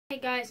Hey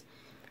guys,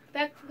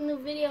 back to the new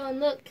video, and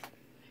look,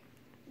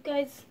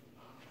 guys,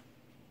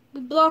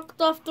 we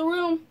blocked off the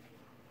room.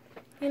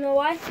 You know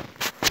why?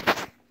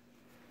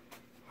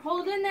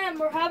 Holding them,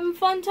 we're having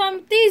fun time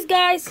with these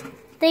guys.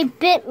 They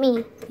bit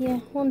me. Yeah,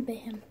 one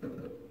bit him.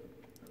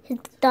 His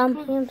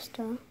dumb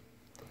hamster.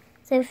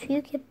 So if you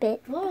get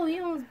bit. Oh, he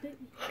almost bit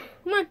me.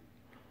 Come on.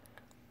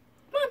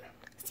 Come on.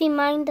 See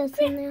mine that's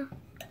in there.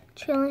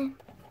 Chilling.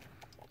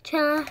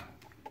 Chilling.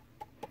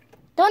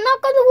 Don't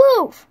knock on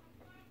the roof.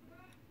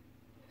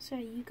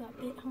 Sorry, you got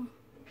bit, huh?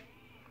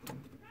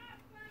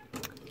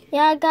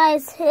 Yeah,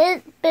 guys,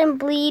 it's been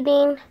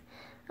bleeding.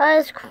 I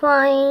was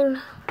crying.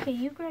 Okay,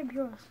 you grab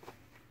yours.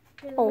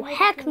 Oh,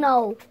 heck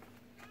no.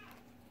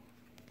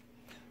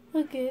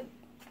 Look at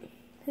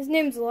his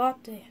name's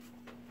Latte.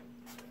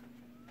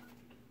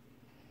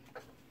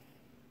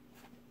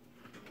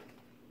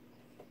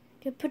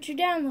 Okay, put you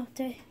down,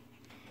 Latte.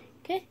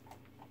 Okay?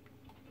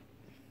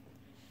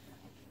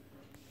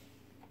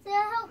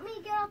 Sarah, help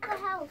me get out the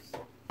house.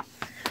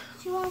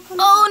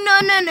 Oh,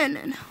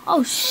 no.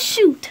 Oh,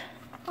 shoot.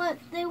 What?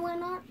 They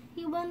went on?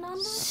 He went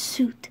under?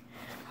 Shoot.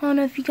 I don't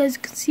know if you guys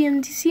could see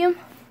him. Do you see him?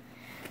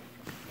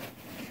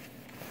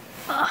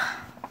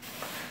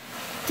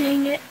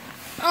 Dang it.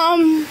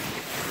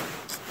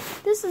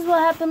 This is what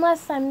happened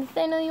last time.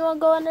 Nathaniel, you want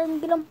to go in there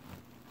and get him?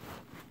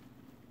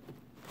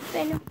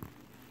 Nathaniel?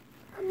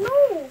 No.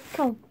 Look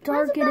how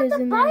dark it is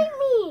in bite there.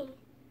 Me.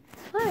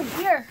 Right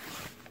here.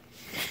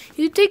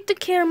 You take the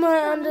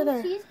camera under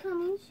there. She's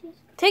coming.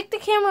 Take the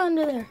camera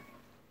under there.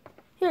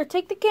 Here,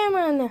 take the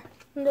camera under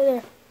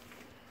there.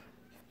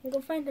 And go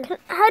find her.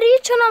 How do you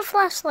turn on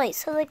flashlight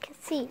so they can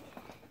see?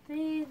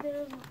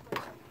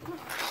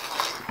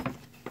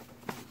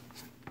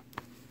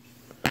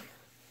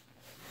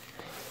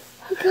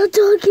 Look how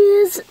dark it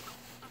is.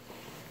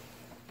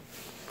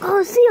 Oh,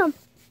 I see him.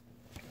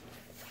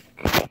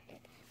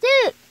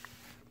 Dude.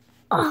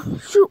 Oh,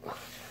 shoot.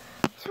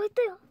 He's right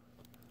there.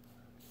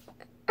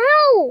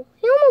 Ow!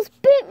 He almost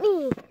bit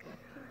me.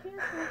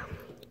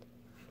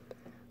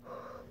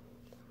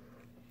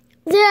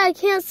 Yeah, I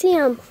can't see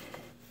him.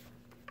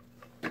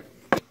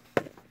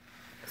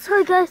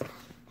 Sorry, guys.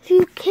 If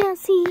you can't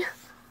see.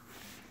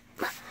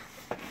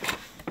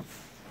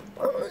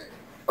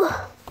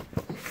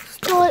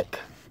 Stoic.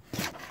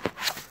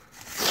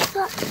 Is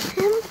that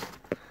him?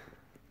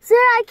 Sarah,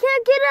 I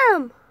can't get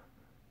him.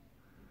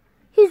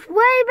 He's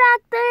way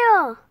back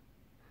there.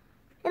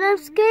 And I'm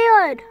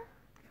scared.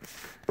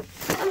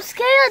 I'm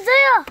scared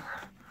there.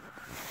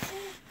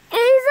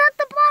 And he's at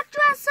the black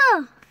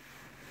dresser.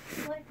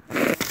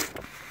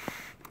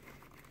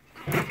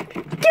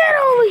 Get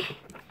over here.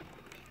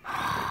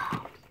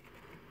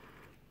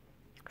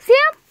 See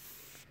him?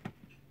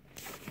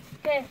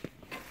 Okay.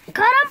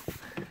 Cut him.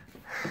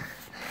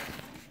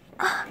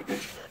 I'll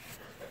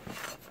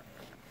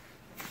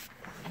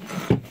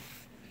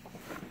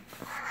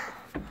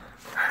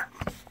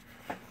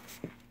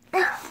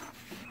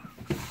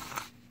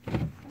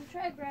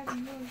try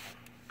grabbing yours.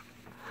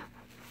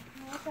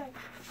 Okay.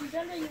 She's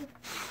under you.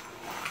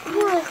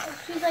 What?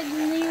 She's like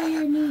near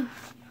your knee.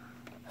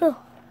 Oh.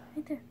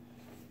 Right there.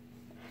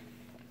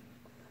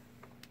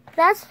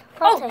 That's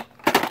okay.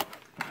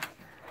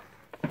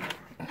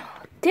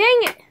 Dang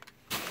it!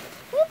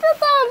 You did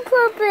that on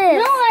purpose.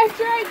 No, I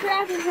tried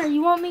grabbing her.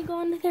 You want me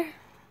going to there?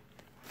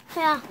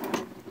 Yeah.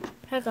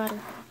 I got her.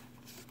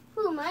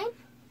 Who, mine?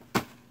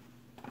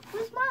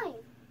 Who's mine?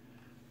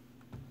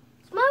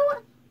 It's my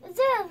one. It's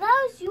there.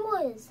 That was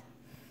yours.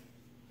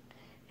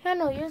 Yeah,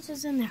 no, yours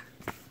is in there.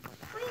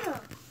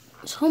 Where?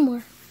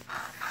 Somewhere.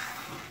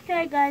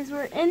 Okay, guys,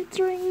 we're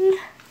entering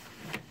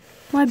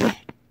my bed.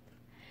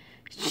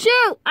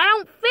 Shoot! I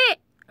don't fit!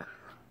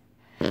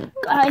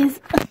 Guys,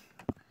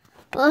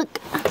 look.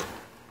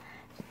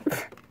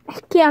 I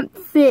can't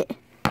fit.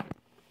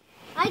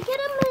 I get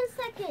him in a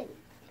second.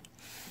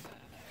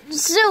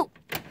 Shoot!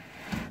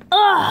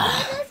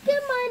 Ugh! Let's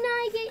get mine.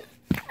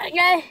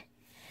 Okay.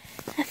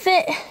 I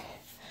fit.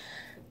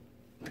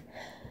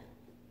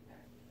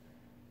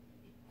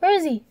 Where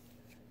is he?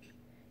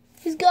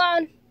 He's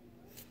gone.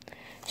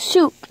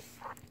 Shoot.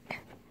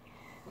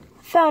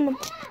 Found him.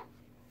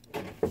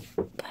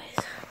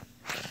 Guys.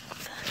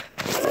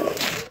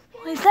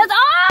 Wait, that's,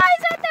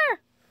 he's right there!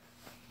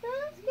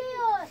 I'm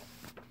scared.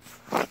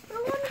 I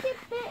want to get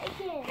bit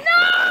again.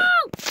 No!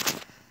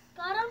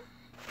 Got him?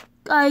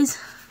 Guys,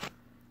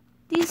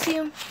 do you see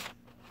him?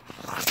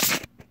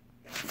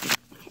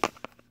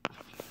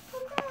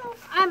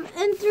 I'm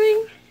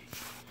entering.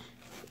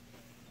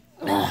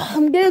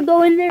 I'm gonna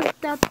go in there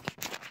without.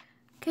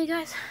 Okay,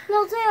 guys.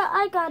 No, Sarah,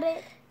 I got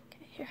it.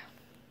 Okay, here.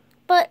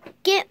 But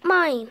get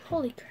mine.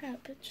 Holy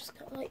crap! It just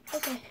got like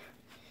okay.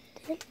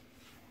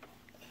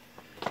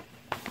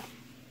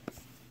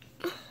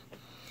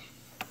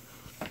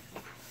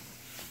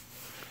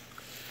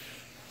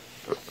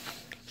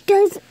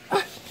 Guys,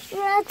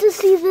 you have to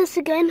see this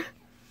again.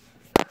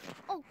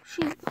 Oh,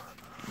 shoot.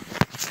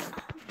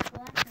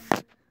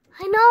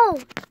 I know.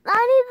 I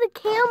need the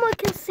camera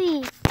to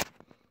see.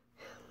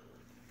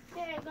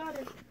 Okay, I got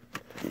it.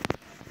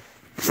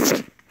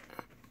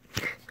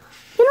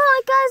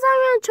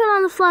 to turn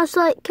on the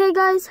flashlight, okay,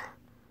 guys?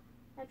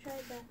 I tried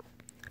that.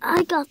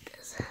 I got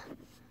this.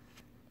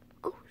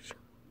 Oh, shoot.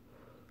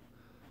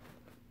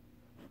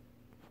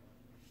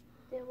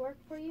 Did it work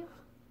for you?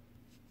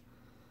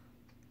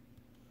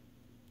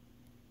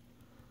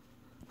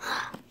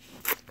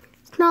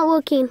 It's not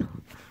working.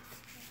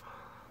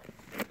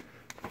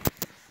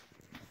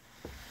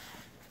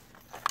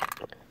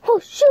 Oh,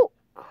 shoot.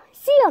 I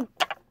see him.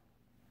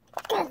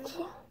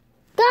 Gotcha.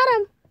 Got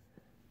him.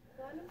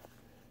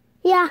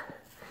 Yeah.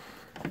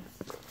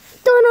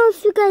 Don't know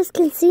if you guys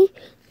can see.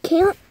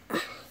 Can't.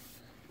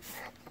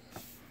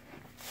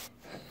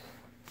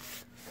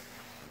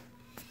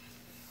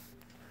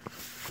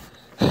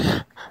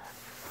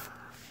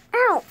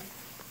 Ow.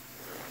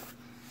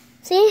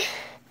 See?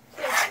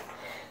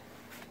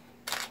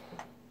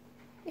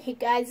 Hey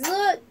guys,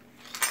 look.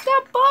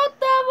 Got both of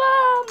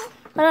them.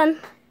 Hold on.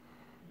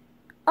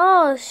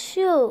 Oh,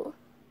 shoot.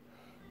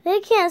 They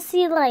can't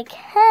see like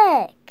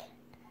heck.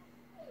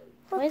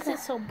 Why is it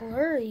so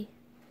blurry?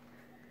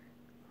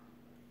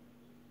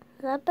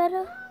 Is that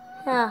better?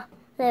 Yeah,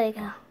 there we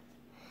go.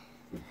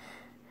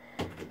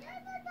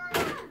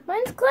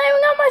 Mine's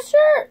climbing on my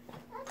shirt.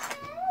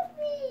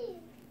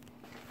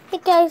 Hey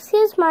guys,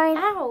 here's mine.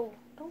 Ow.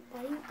 Don't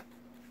bite.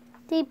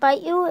 Did he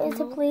bite you? Is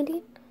it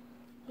bleeding?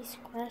 He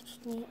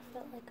scratched me. It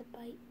felt like a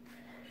bite.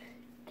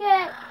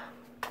 Okay.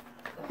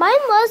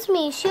 Mine loves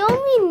me. She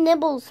only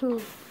nibbles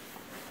me.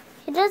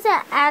 She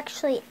doesn't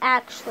actually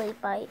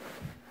bite.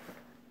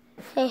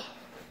 Hey.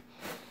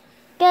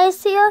 Guys,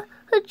 see her?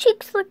 Her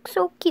cheeks look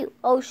so cute.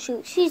 Oh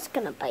shoot, she's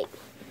gonna bite me.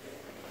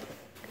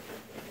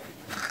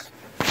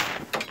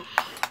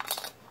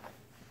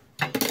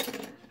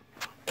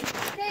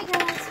 Okay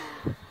guys.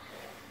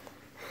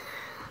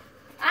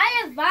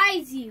 I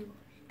advise you,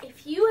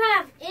 if you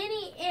have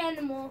any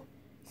animal,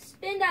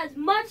 spend as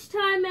much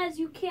time as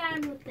you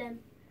can with them.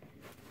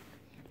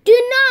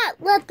 Do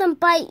not let them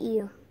bite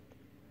you.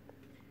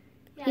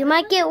 Yeah, You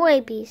might get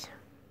rabies.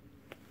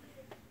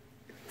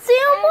 See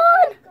him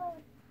on?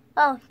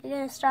 Oh, you're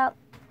gonna stop.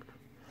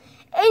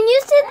 And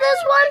you see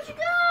this one?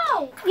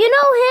 Go! You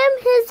know him?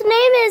 His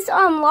name is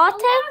Latte.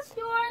 Oh, that's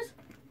yours.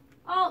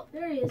 Oh,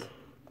 there he is.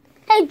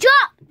 Hey,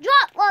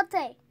 drop,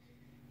 Latte.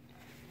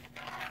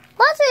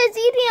 Latte is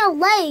eating a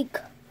leg.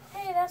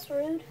 Hey, that's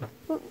rude.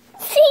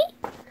 See?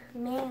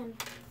 Man.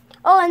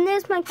 Oh, and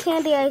there's my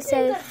candy I They're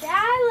saved.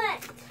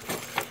 violent.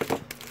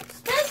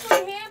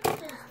 Especially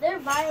hamsters. They're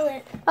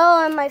violent.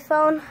 Oh, and my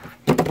phone.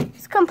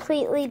 It's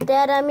completely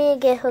dead. I'm gonna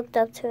get hooked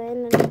up to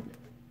it.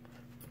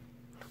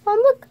 Oh,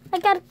 look, I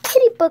got a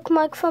kitty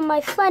bookmark from my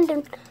friend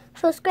in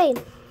first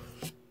grade.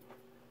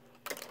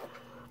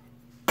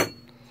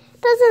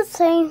 Doesn't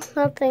say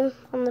nothing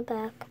on the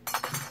back.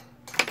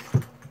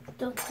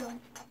 Dun.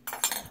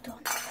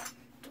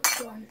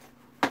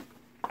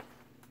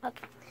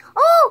 Okay.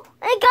 Oh,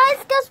 hey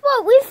guys, guess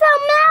what? We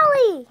found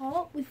Mally.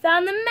 Oh, we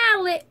found the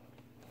mallet.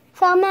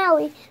 Found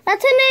Mally.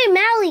 That's her name,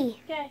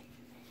 Mally. Okay.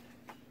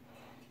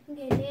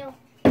 Okay, Neil.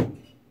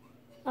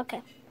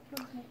 Okay.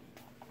 Okay.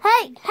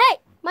 Hey,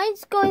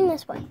 mine's going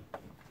this way.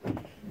 Come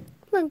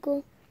on,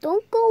 go.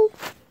 Don't go.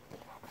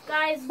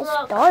 Guys,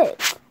 look.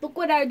 Start. Look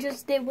what I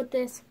just did with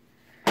this.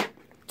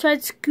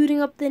 Tried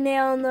scooting up the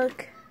nail and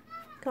look.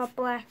 Got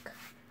black.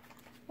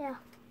 Yeah.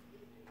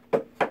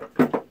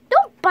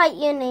 Don't bite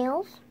your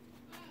nails.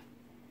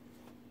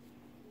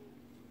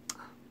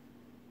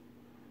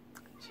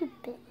 She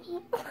bit me.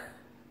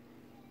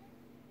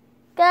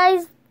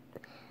 Guys,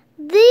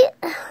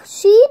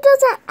 she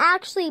doesn't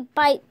actually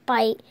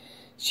bite.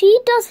 She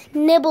does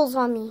nibbles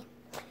on me.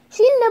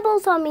 She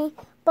nibbles on me,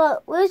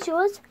 but where's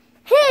yours?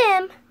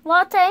 Him,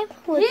 Latte.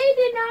 He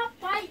did not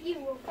bite you,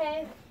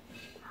 okay?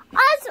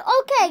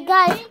 Okay,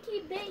 guys. I think he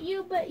bit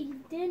you, but he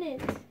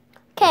didn't.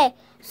 Okay,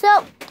 so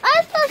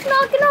I was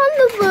knocking on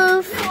the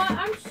roof. You know what?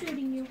 I'm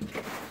shooting you.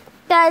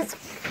 Guys,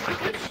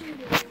 I'm shooting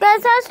you. I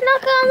was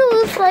knocking on the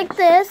roof like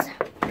this.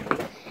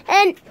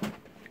 And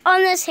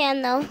on this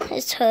hand, though,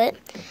 it's hurt.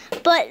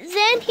 But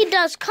then he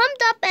just come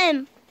up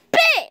and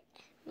bit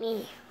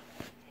me.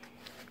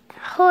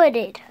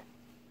 Hurted.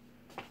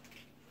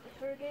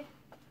 Heard it?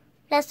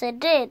 Yes, it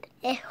did.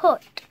 It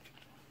hurt.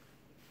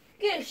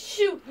 Gonna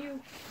shoot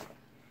you.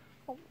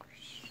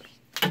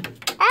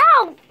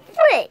 Ow!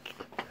 Frick!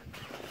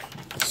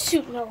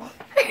 Shoot no.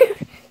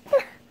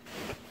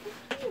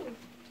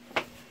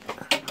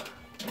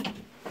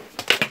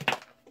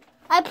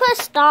 I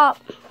pressed stop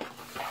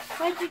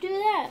Why'd you do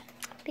that?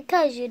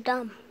 because you're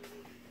dumb.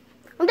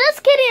 I'm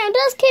just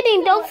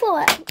kidding. Don't fool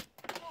it.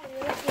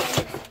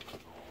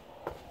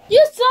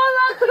 You saw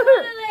that one of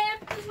the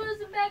hamsters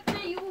was back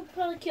there. You would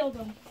probably kill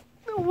them.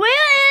 Where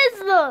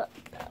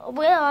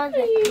are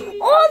they?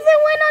 Oh, they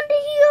went under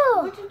here.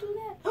 Why'd you do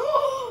that?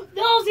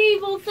 Those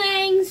evil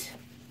things.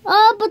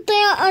 Oh, but they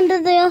are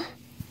under there.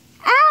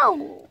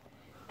 Ow!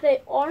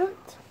 They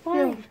aren't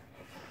fine.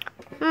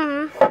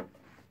 Mm-hmm.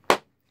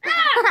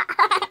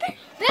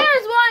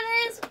 There's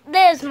one.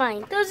 There's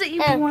mine. There's the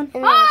evil one.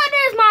 and Oh,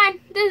 there's mine.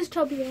 There's the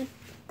chubby one.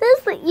 There's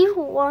the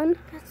evil one.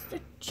 That's the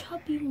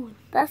chubby one.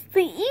 That's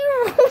the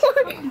evil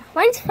one.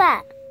 Mine's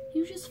fat.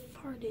 You just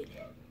farted.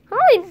 No,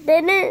 I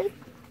didn't.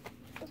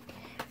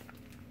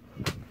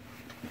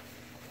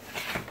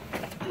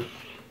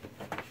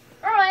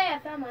 Oh, yeah, I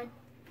found mine.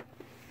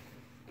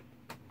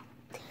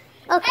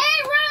 Okay.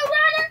 Hey,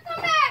 Roadrunner,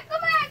 come back,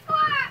 come back,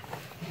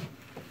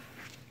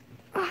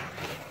 come back.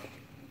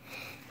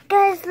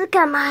 Guys, look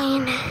at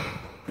mine.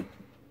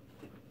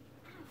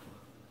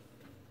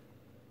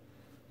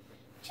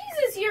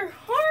 Jesus, you're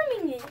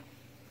harming it.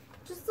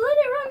 Just let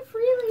it run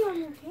freely on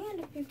your hand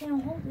if you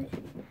can't hold it.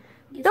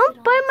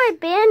 Don't bite my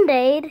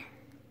Band-Aid.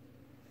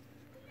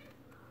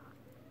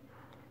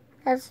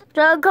 That's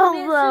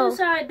struggle low.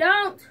 Suicide,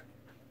 don't.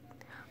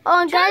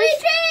 Oh, Chubby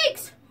guys,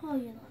 cheeks. Oh,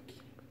 you're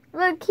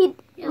lucky.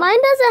 look, mine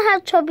doesn't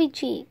have chubby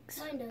cheeks.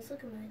 Mine does.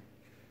 Look at mine.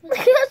 Look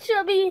at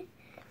chubby.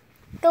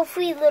 Go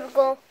free, little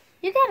girl.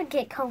 You gotta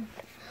get combed.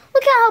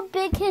 Look at how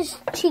big his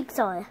cheeks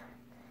are.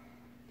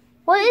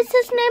 What is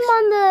his name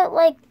on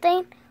the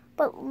thing?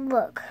 But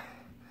look,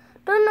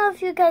 don't know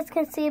if you guys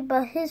can see,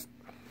 but his.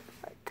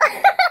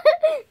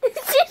 Did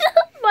she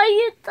just bite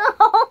your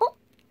toe?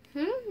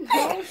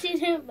 No, she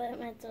didn't bite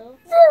my toe.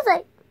 She was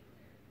like,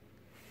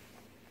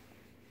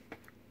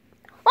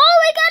 oh,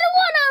 we got a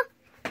winner!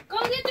 Go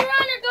get the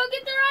runner. Go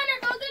get the runner.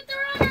 Go get the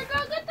runner. Go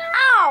get the runner.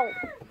 Ow!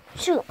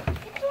 Shoot.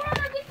 Get the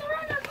runner. Get the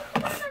runner. Get the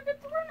runner.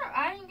 Get the runner.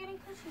 I ain't getting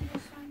cushion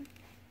this time.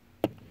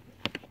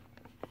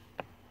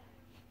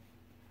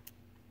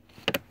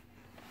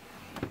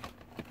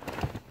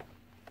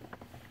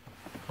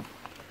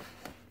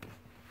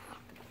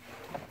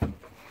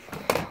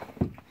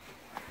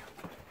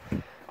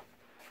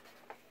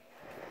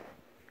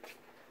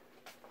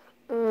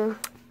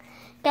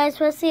 Guys,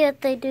 we'll see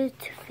what they do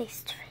to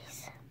face to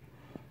face.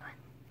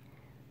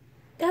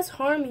 That's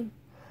harming.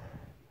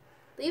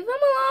 Leave him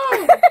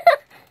alone.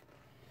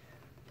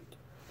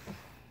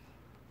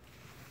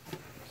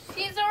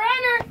 She's a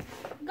runner.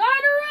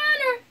 Got a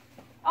runner.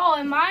 Oh,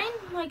 and mine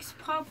likes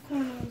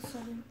popcorn all of a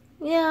sudden.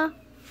 Yeah.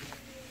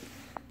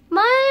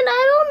 Mine,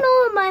 I don't know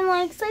what mine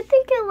likes. I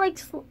think it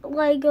likes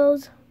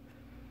Legos.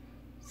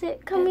 Is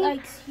it coming? It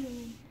likes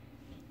human.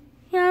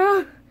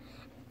 Yeah.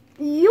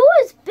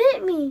 Yours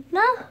bit me.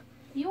 No.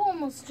 You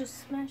almost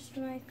just smashed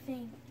my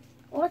thing.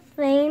 What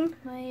thing?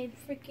 My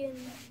freaking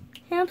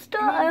Hamster?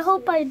 I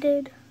hope I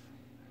did.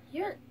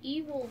 You're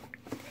evil.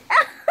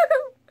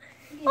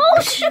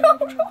 Oh, shoot.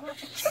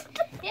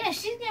 Yeah,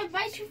 she's gonna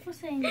bite you for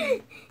saying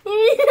that.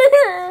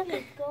 Yeah. She's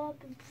gonna go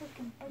up and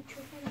freaking bite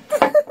your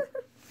hand.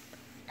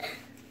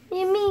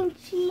 You mean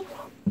she?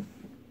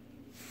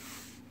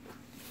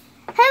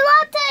 Hey,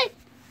 Latte!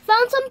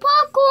 Found some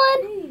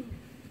popcorn!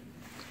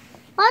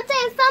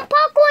 Latte, found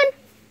popcorn!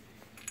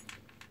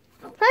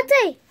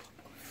 Latte!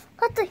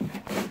 Latte!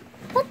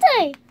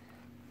 Latte!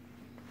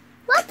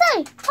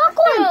 Latte!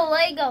 Popcorn! Oh,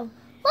 Lego.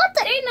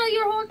 Latte! They know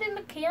you're holding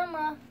the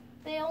camera.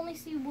 They only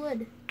see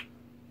wood.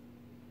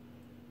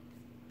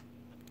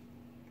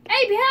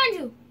 Hey, behind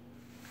you!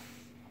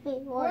 Wait,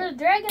 Where the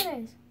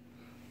dragon is.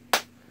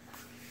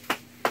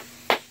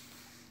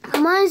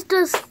 Mine's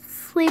just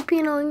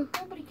sleeping on.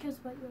 Nobody cares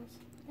about yours.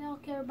 They all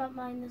care about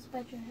mine. This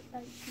about your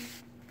head.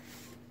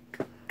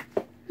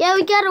 Yeah,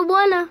 we got a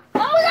winner.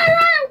 Oh, we got a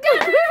runner! We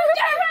got a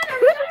runner!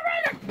 We got a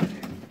runner!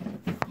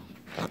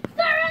 We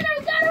got a runner!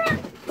 We got a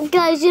runner!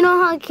 Guys, you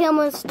know how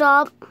cameras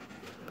stop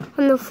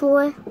on the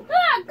floor?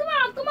 Ah, come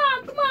on, come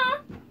on, come on!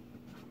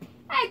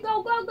 Hey,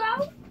 go, go,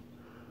 go!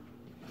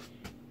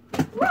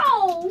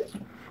 Roll!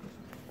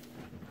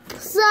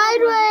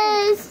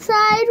 Sideways,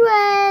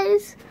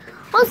 sideways.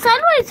 Oh,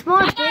 sideways is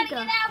more I gotta bigger.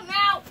 get out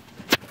now!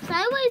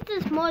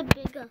 Sideways is more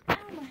bigger. Out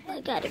of my head.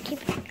 I gotta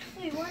keep it.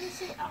 Wait, why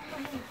is it out my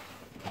head?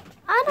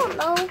 I don't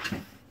know.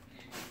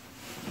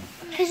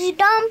 Cause you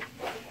dumb.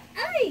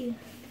 Hey!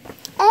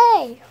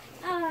 Hey.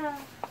 I'm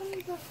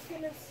just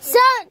gonna see.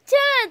 1,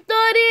 2,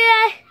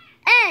 3,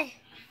 hey.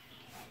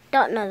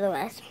 Don't know the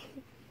rest.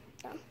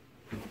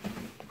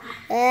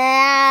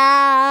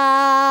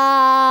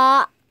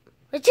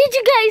 What did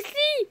you guys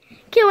see?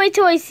 Can't wait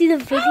till I see the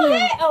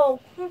video. Oh,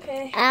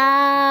 okay.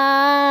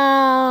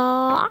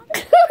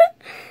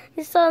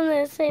 It's on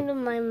the side of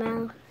my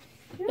mouth.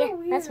 You're Yeah,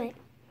 weird. that's right.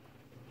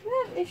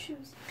 You have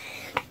issues.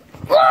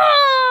 Whoa!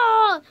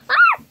 Ah!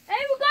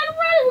 Hey, we got a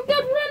runner! We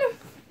got a runner!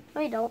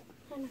 No, you don't.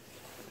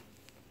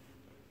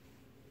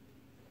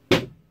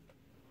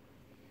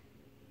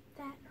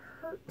 That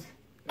hurt.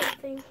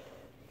 Nothing.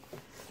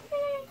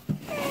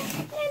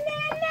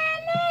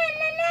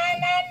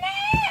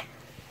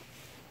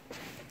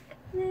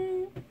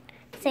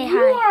 Say You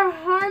hi. are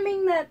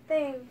harming that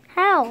thing.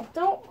 How?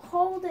 Don't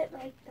hold it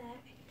like that.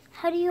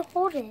 How do you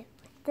hold it?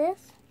 Like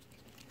this?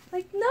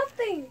 Like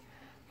nothing.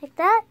 Like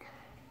that?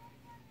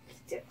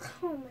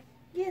 Oh my,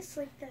 yes,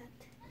 like that.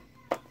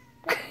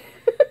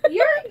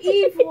 You're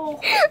evil.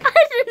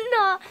 I did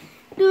not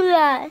do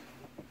that.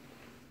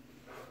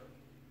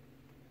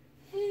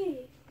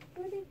 Hey,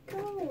 where'd it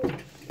go?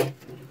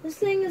 This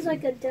thing is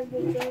like a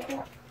devil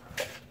dragon.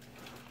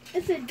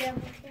 It's a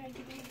devil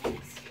dragon.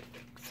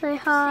 Say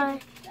hi.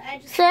 I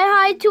just Say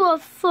hi to a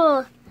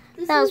foot.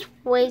 This That was is-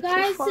 way too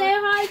Guys, far. say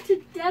hi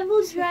to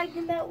Devil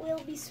Dragon that we'll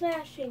be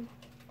smashing.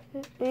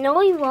 No,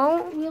 we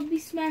won't. We'll be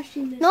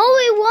smashing this. No,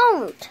 we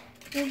won't.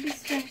 We'll be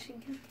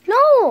smashing him.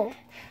 No.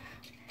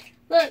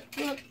 Look,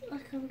 I'm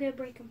gonna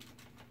break him.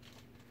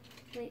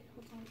 Wait,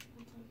 hold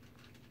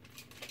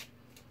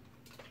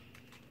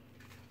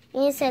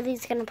on. He said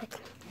he's gonna break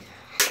him.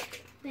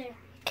 There.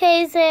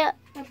 Okay, Isaiah.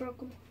 I broke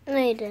him. No,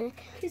 you didn't.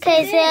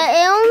 Okay, Isaiah,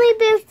 it only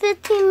been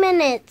 15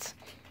 minutes.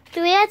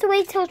 Do we have to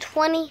wait till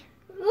 20?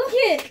 Look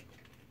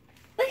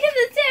at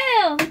the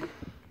tail.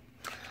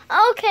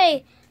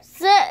 Okay,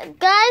 so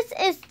guys,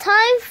 it's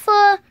time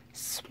for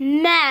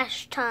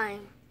smash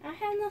time. I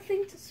have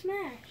nothing to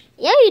smash.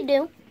 Yeah, you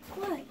do.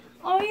 What?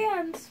 Oh yeah,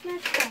 I'm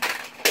smash button.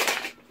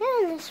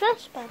 Yeah, in the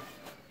smash button.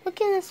 Look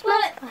in the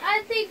smash button.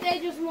 I think they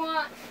just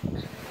want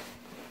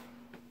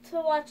to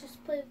watch us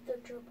play with the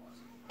dribbles.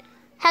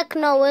 Heck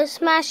no, we're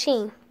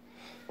smashing.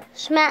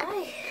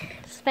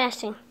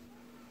 Smashing.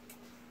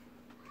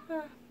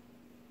 Huh.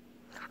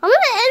 I'm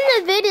gonna end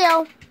the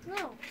video.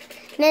 No.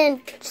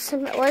 Then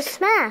we'll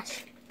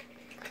smash.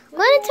 I'm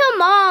going to tell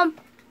Mom.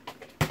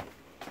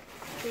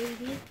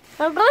 Baby.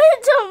 I'm going to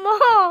tell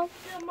Mom.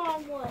 Tell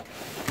Mom what?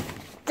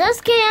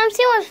 This KFC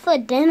was for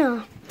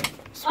dinner.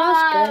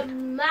 Smells good.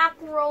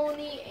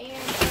 Macaroni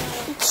and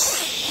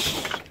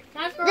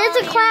There's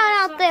a clown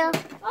out there.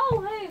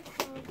 Oh, hey.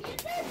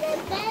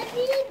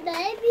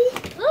 Baby.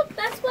 Look,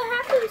 that's what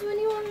happens when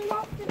you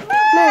unlock the door.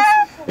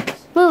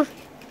 Move.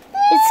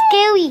 It's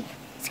scary.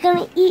 It's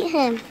gonna eat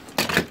him.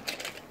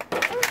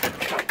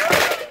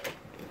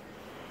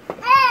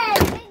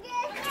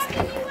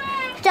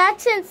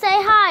 Jackson,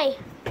 say hi.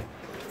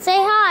 Say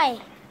hi.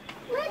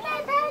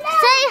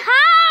 Say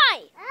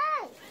hi.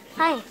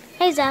 Hi.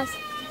 Hey, Zaz.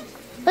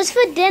 What's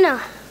for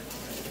dinner?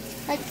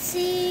 Let's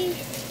see.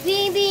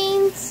 Bean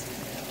beans.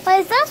 What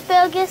is that,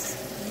 asparagus?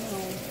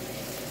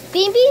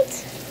 Bean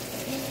beans?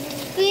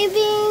 Bean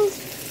beans,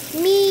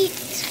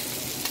 meat,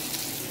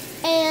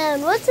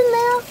 and what's in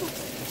there?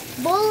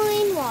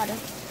 Boiling water.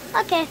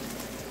 Okay.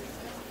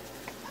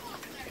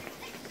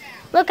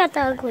 Look at the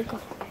ugly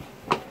girl.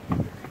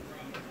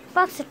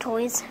 Box of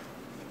toys.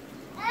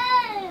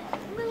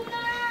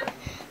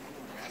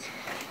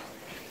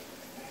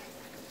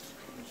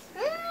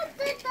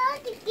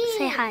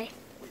 Say hi.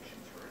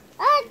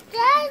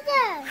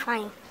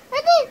 Fine.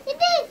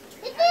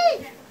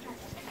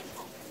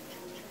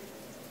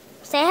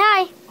 Say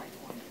hi.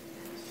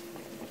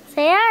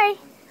 Say hi.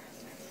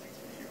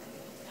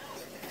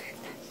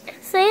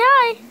 Say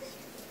hi.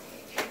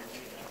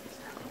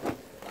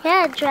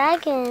 Yeah,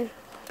 dragon.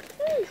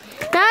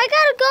 Now I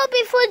gotta go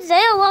before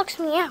Zaya locks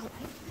me out.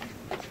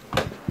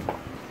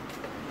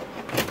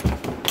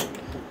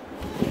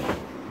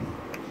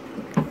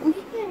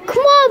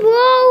 Come on,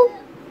 bro.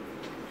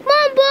 Come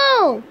on,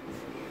 bro.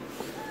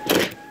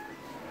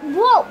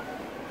 Whoa.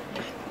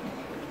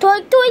 Toy.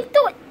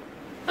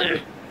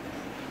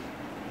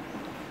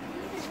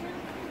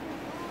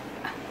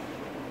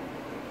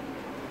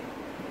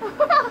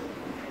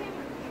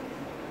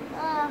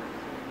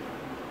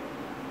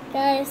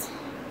 Guys,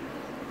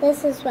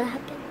 this is what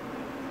happens.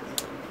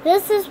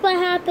 This is what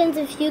happens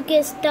if you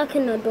get stuck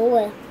in a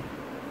door.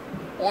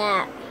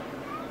 Yeah.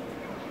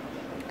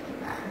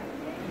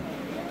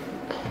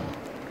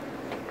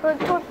 Toy.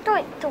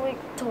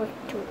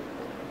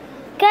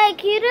 Okay,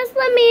 can you just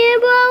let me in,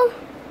 bro?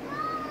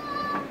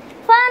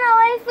 Fine, I'll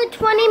wait for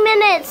 20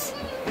 minutes.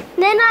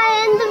 Then I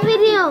end the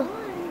video.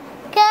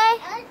 Okay?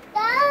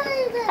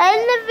 I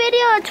end the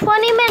video in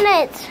 20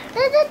 minutes.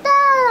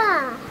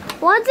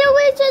 Once it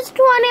reaches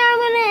 20, I'm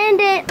going to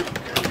end it.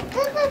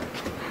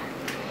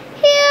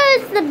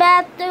 Here's the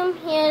bathroom.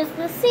 Here's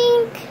the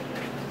sink.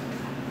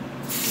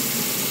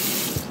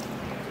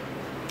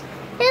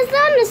 Here's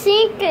the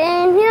sink,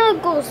 and here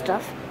goes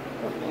stuff.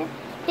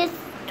 Here's the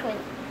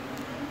toilet.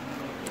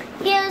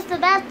 Here's the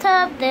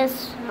bathtub. There's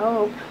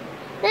soap.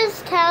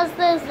 There's towels.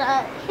 Here's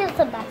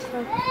the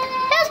bathroom.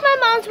 Here's my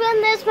mom's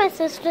room. There's my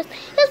sister's.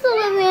 Here's the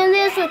living room.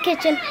 There's the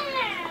kitchen.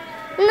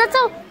 And that's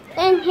all.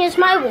 And here's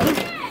my room.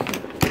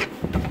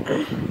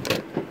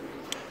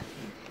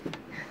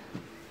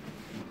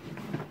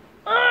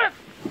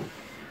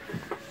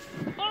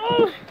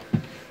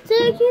 So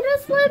can you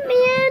just let me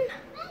in?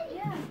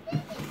 Yeah.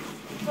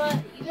 But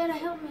you gotta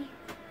help me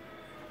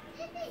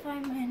if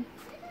I'm in.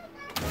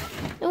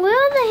 And where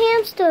are the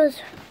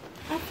hamsters?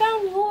 I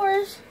found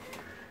yours.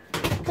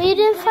 But you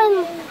didn't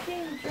find them.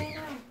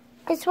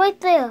 It's right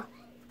there.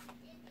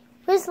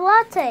 Where's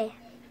Latte?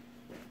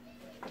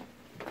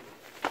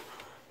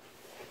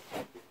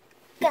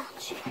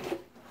 Gotcha.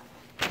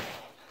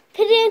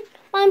 Put in.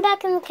 I'm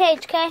back in the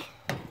cage, okay?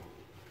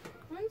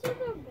 When's your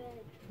bed?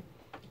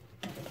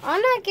 I'm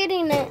not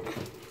getting it.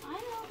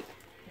 I know.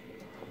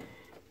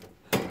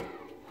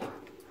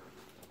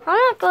 I'm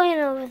not going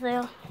over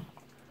there.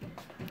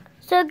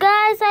 So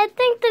guys, I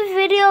think the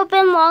video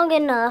been long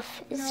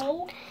enough.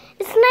 No.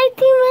 It's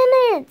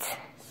 19 minutes.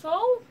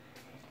 So?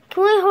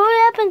 Can we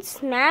hurry up and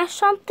smash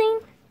something?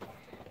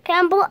 Okay,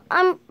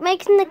 I'm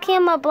making the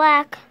camera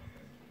black.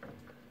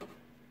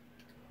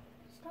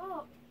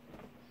 Stop.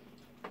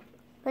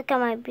 Look at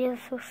my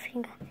beautiful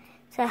finger.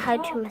 Say hi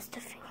to Mr.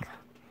 Finger.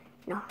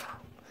 No.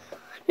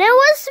 Now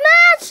let's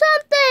smash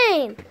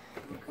something.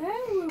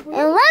 Okay.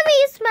 And let me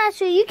smash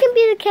it. You can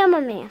be the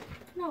cameraman.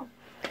 No.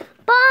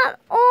 But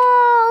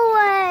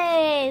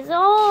always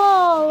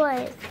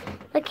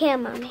the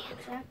cameraman.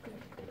 Exactly.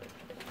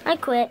 I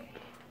quit.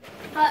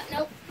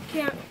 Nope.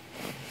 Can't.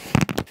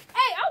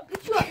 Hey, I'll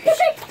beat you up.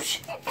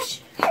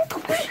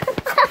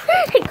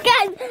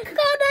 Guys,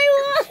 go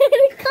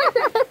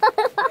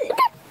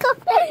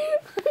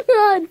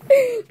 911.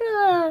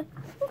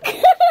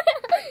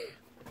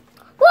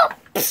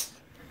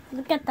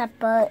 Look at that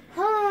butt.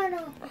 Oh,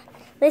 no.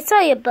 They saw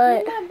your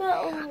butt. My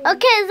butt.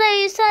 Okay, so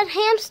you said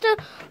hamster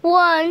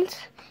 1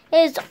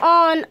 is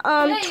on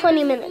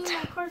 20 minutes.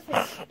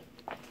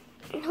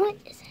 No, it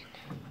isn't.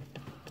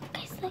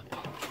 Okay, so look.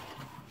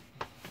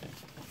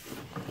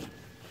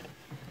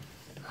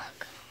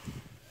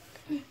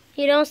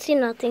 You don't see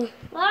nothing.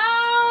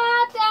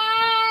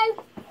 Martin!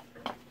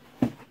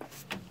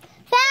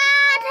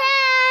 Found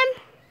him!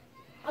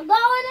 I'm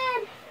going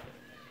in.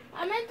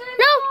 I'm entering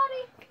No. the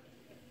body.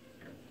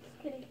 Just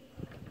kidding.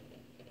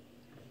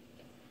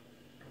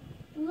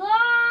 Martin!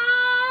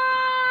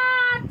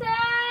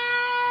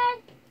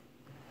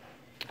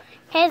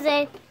 Hey,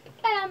 Zay.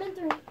 Hey, I'm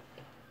entering.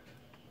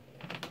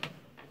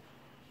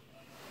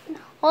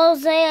 Oh,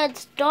 Zay,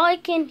 it's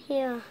dark in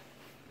here.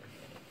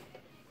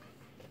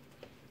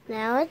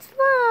 Now it's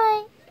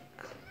light.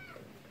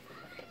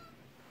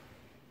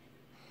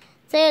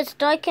 Zay, it's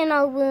dark in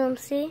our room,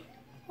 see?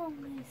 Oh,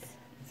 nice.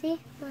 See?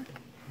 Look.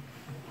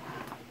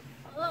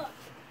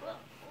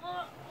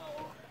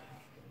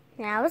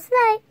 Now it's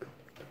light.